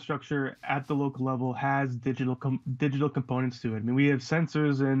infrastructure at the local level has digital components to it. I mean, we have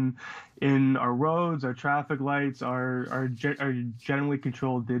sensors in our roads, our traffic lights are generally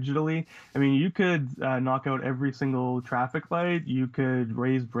controlled digitally. I mean, you could knock out every single traffic light. You could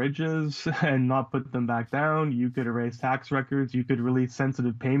raise bridges and not put them back down. You could erase tax records. You could release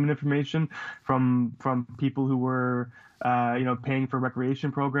sensitive payment information from people who were paying for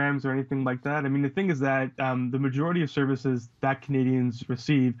recreation programs or anything like that. I mean, the thing is that the majority of services that Canadians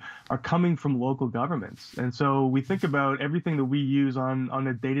receive are coming from local governments. And so we think about everything that we use on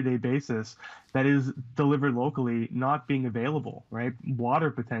a day-to-day basis that is delivered locally not being available, right? Water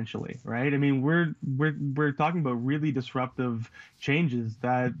potentially, right? I mean, we're talking about really disruptive changes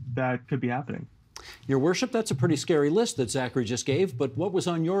that could be happening. Your Worship, that's a pretty scary list that Zachary just gave, but what was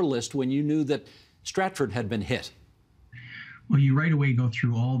on your list when you knew that Stratford had been hit? Well, you right away go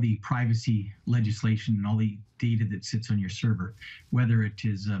through all the privacy legislation and all the data that sits on your server, whether it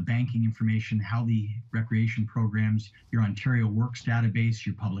is banking information, how the recreation programs, your Ontario Works database,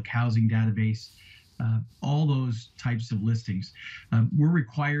 your public housing database, all those types of listings. We're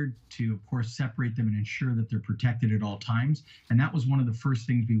required to, of course, separate them and ensure that they're protected at all times. And that was one of the first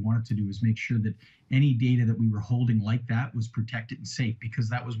things we wanted to do, is make sure that any data that we were holding like that was protected and safe, because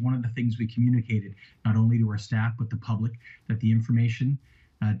that was one of the things we communicated, not only to our staff, but the public, that the information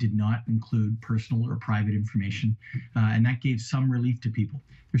did not include personal or private information. And that gave some relief to people.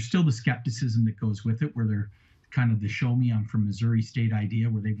 There's still the skepticism that goes with it, where they're kind of the show me I'm from Missouri state idea,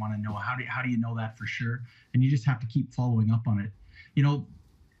 where they want to know how do you know that for sure? And you just have to keep following up on it. You know,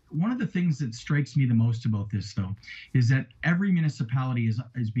 one of the things that strikes me the most about this, though, is that every municipality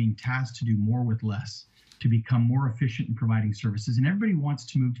is being tasked to do more with less, to become more efficient in providing services. And everybody wants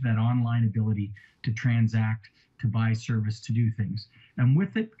to move to that online ability to transact, to buy service, to do things. And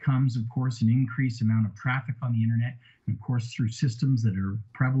with it comes, of course, an increased amount of traffic on the internet, and of course, through systems that are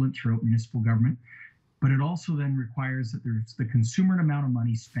prevalent throughout municipal government. But it also then requires that there's the commensurate amount of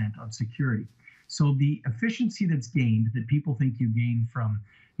money spent on security. So the efficiency that's gained, that people think you gain from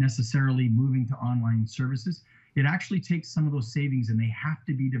necessarily moving to online services, it actually takes some of those savings and they have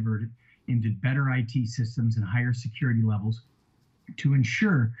to be diverted into better IT systems and higher security levels to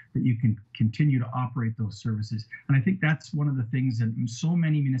ensure that you can continue to operate those services. And I think that's one of the things that so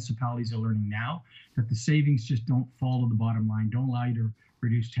many municipalities are learning now, that the savings just don't fall to the bottom line, don't allow you to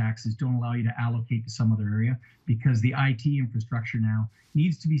reduce taxes, don't allow you to allocate to some other area, because the IT infrastructure now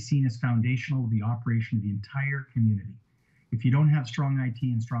needs to be seen as foundational to the operation of the entire community. If you don't have strong IT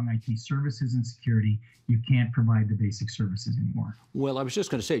and strong IT services and security, you can't provide the basic services anymore. Well, I was just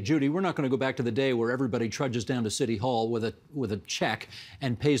going to say, Judy, we're not going to go back to the day where everybody trudges down to City Hall with a check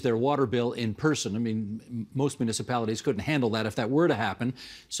and pays their water bill in person. I mean, most municipalities couldn't handle that if that were to happen.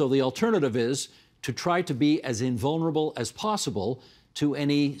 So the alternative is to try to be as invulnerable as possible to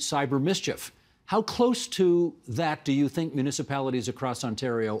any cyber mischief. How close to that do you think municipalities across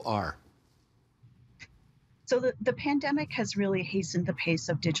Ontario are? So the pandemic has really hastened the pace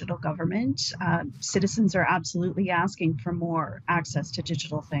of digital government. Citizens are absolutely asking for more access to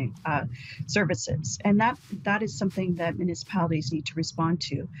digital services, and that is something that municipalities need to respond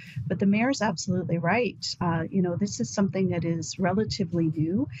to. But the mayor is absolutely right. This is something that is relatively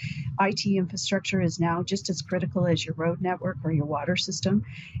new. IT infrastructure is now just as critical as your road network or your water system,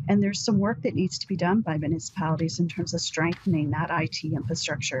 and there's some work that needs to be done by municipalities in terms of strengthening that IT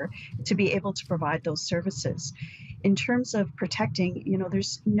infrastructure to be able to provide those services. In terms of protecting,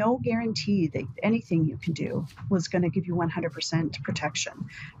 there's no guarantee that anything you can do was going to give you 100% protection.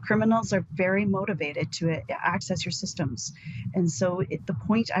 Criminals are very motivated to access your systems. And so the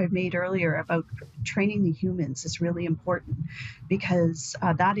point I made earlier about training the humans is really important, because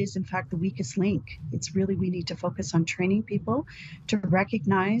that is in fact the weakest link. It's really, we need to focus on training people to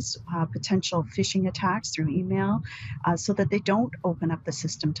recognize potential phishing attacks through email so that they don't open up the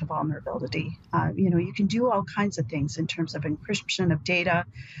system to vulnerability. You can do all kinds of things in terms of encryption of data,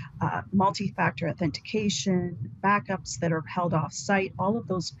 multi-factor authentication, backups that are held off-site, all of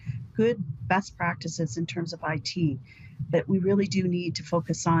those good best practices in terms of IT. But we really do need to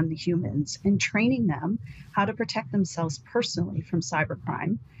focus on the humans and training them how to protect themselves personally from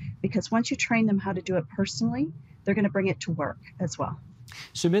cybercrime, because once you train them how to do it personally, they're going to bring it to work as well.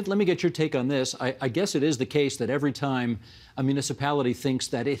 Sumit, let me get your take on this. I guess it is the case that every time a municipality thinks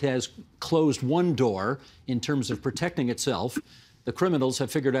that it has closed one door in terms of protecting itself, the criminals have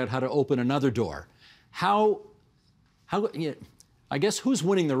figured out how to open another door. I guess who's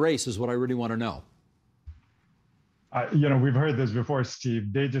winning the race is what I really want to know. We've heard this before,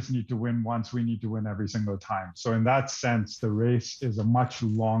 Steve. They just need to win once. We need to win every single time. So in that sense, the race is a much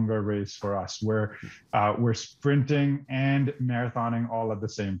longer race for us, where we're sprinting and marathoning all at the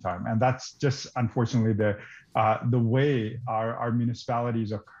same time. And that's just, unfortunately, the way our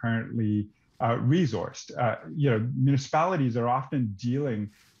municipalities are currently resourced. Municipalities are often dealing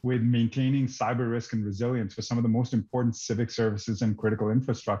with maintaining cyber risk and resilience for some of the most important civic services and critical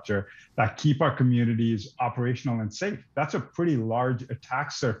infrastructure that keep our communities operational and safe. That's a pretty large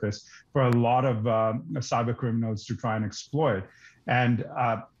attack surface for a lot of cyber criminals to try and exploit. And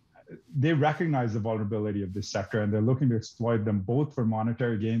they recognize the vulnerability of this sector, and they're looking to exploit them both for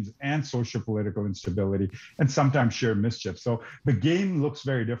monetary gains and social political instability, and sometimes sheer mischief. So the game looks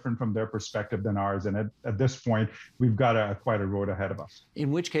very different from their perspective than ours. And at this point, we've got quite a road ahead of us.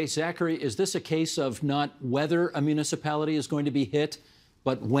 In which case, Zachary, is this a case of not whether a municipality is going to be hit,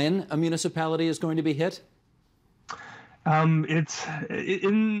 but when a municipality is going to be hit? It's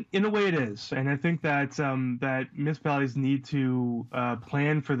in a way it is, and I think that that municipalities need to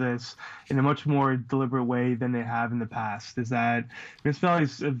plan for this in a much more deliberate way than they have in the past. Is that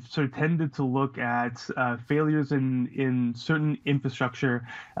municipalities have sort of tended to look at failures in certain infrastructure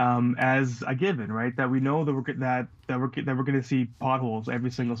as a given, right? That we know that we're going to see potholes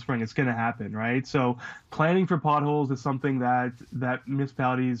every single spring. It's going to happen, right? So planning for potholes is something that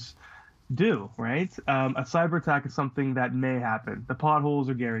municipalities do, right? A cyber attack is something that may happen. The potholes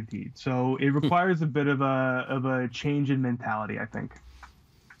are guaranteed. So it requires a bit of a change in mentality, I think.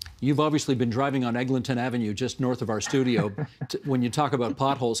 You've obviously been driving on Eglinton Avenue just north of our studio when you talk about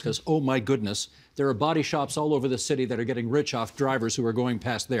potholes, because, oh my goodness, there are body shops all over the city that are getting rich off drivers who are going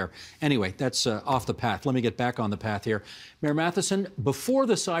past there. Anyway, that's off the path. Let me get back on the path here. Mayor Matheson, before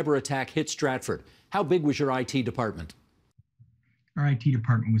the cyber attack hit Stratford, how big was your IT department? Our IT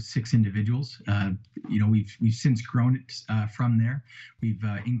department was 6 individuals. We've since grown it from there. We've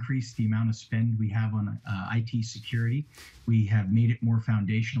increased the amount of spend we have on IT security. We have made it more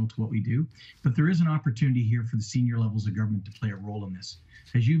foundational to what we do. But there is an opportunity here for the senior levels of government to play a role in this.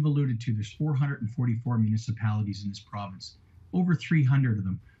 As you've alluded to, there's 444 municipalities in this province. Over 300 of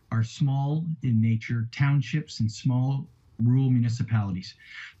them are small in nature, townships and small rural municipalities.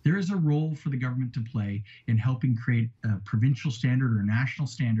 There is a role for the government to play in helping create a provincial standard or a national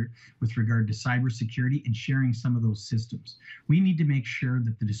standard with regard to cybersecurity and sharing some of those systems. We need to make sure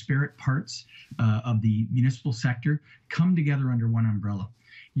that the disparate parts of the municipal sector come together under one umbrella.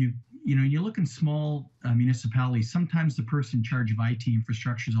 You look in small municipalities, sometimes the person in charge of IT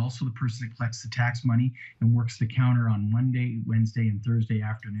infrastructure is also the person that collects the tax money and works the counter on Monday, Wednesday, and Thursday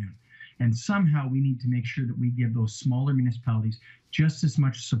afternoon. And somehow we need to make sure that we give those smaller municipalities just as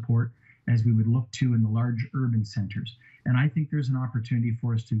much support as we would look to in the large urban centers. And I think there's an opportunity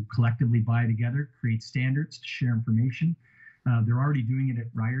for us to collectively buy together, create standards, to share information. They're already doing it at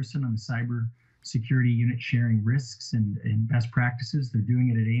Ryerson on the cyber security unit, sharing risks and best practices. They're doing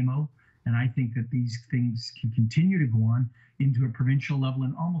it at AMO. And I think that these things can continue to go on into a provincial level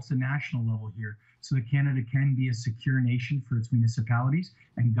and almost a national level here, so that Canada can be a secure nation for its municipalities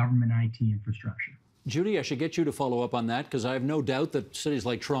and government IT infrastructure. Judy, I should get you to follow up on that, because I have no doubt that cities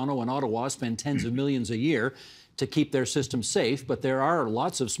like Toronto and Ottawa spend tens of millions a year to keep their system safe, but there are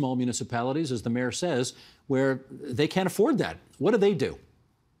lots of small municipalities, as the mayor says, where they can't afford that. What do they do?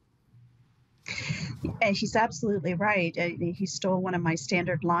 And he's absolutely right. He stole one of my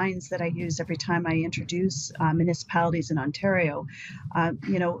standard lines that I use every time I introduce municipalities in Ontario.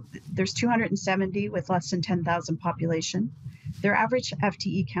 There's 270 with less than 10,000 population. Their average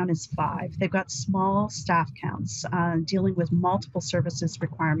FTE count is 5. They've got small staff counts dealing with multiple services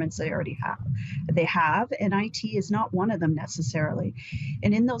requirements they already have. And IT is not one of them necessarily.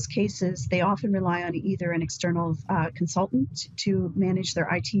 And in those cases, they often rely on either an external consultant to manage their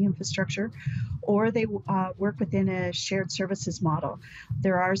IT infrastructure, or they work within a shared services model.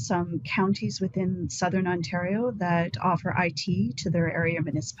 There are some counties within Southern Ontario that offer IT to their area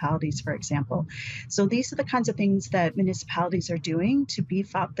municipalities, for example. So these are the kinds of things that municipalities are doing to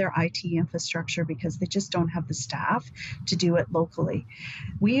beef up their IT infrastructure because they just don't have the staff to do it locally.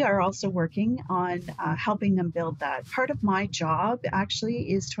 We are also working on helping them build that. Part of my job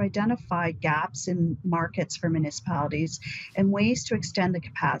actually is to identify gaps in markets for municipalities and ways to extend the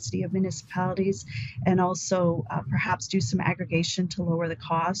capacity of municipalities, and also perhaps do some aggregation to lower the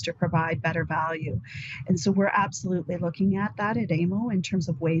cost or provide better value. And so we're absolutely looking at that at AMO in terms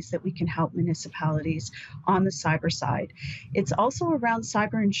of ways that we can help municipalities on the cyber side. It's also around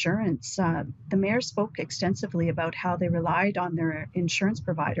cyber insurance. The mayor spoke extensively about how they relied on their insurance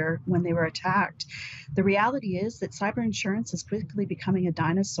provider when they were attacked. The reality is that cyber insurance is quickly becoming a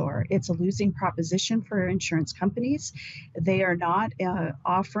dinosaur. It's a losing proposition for insurance companies. They are not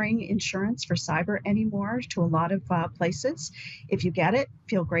offering insurance for cyber anymore to a lot of places. If you get it,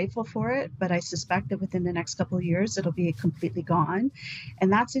 feel grateful for it, but I suspect that within the next couple of years, it'll be completely gone.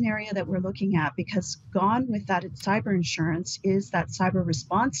 And that's an area that we're looking at, because gone with that cyber insurance is that cyber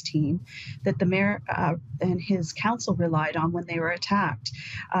response team that the mayor and his council relied on when they were attacked.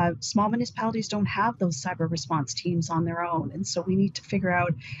 Small municipalities don't have those cyber response teams on their own, and so we need to figure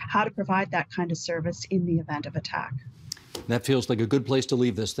out how to provide that kind of service in the event of attack. That feels like a good place to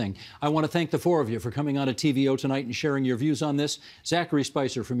leave this thing. I want to thank the four of you for coming on to TVO tonight and sharing your views on this. Zachary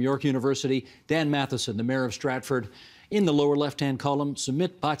Spicer from York University, Dan Matheson, the Mayor of Stratford. In the lower left-hand column,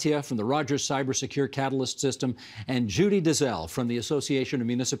 Sumit Bhatia from the Rogers Cybersecure Catalyst System, and Judy Dizelle from the Association of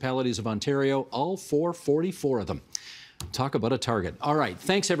Municipalities of Ontario, all 444 of them. Talk about a target. All right,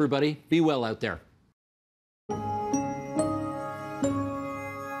 thanks everybody. Be well out there.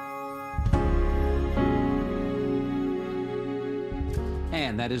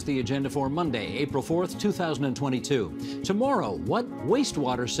 And that is the agenda for Monday, April 4th, 2022. Tomorrow, what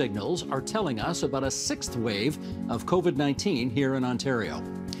wastewater signals are telling us about a 6th wave of COVID-19 here in Ontario?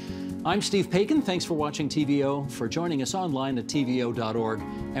 I'm Steve Paikin. Thanks for watching TVO, for joining us online at tvo.org,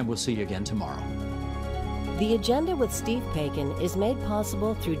 and we'll see you again tomorrow. The Agenda with Steve Paikin is made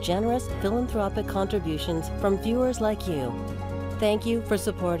possible through generous philanthropic contributions from viewers like you. Thank you for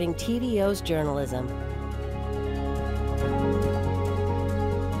supporting TVO's journalism.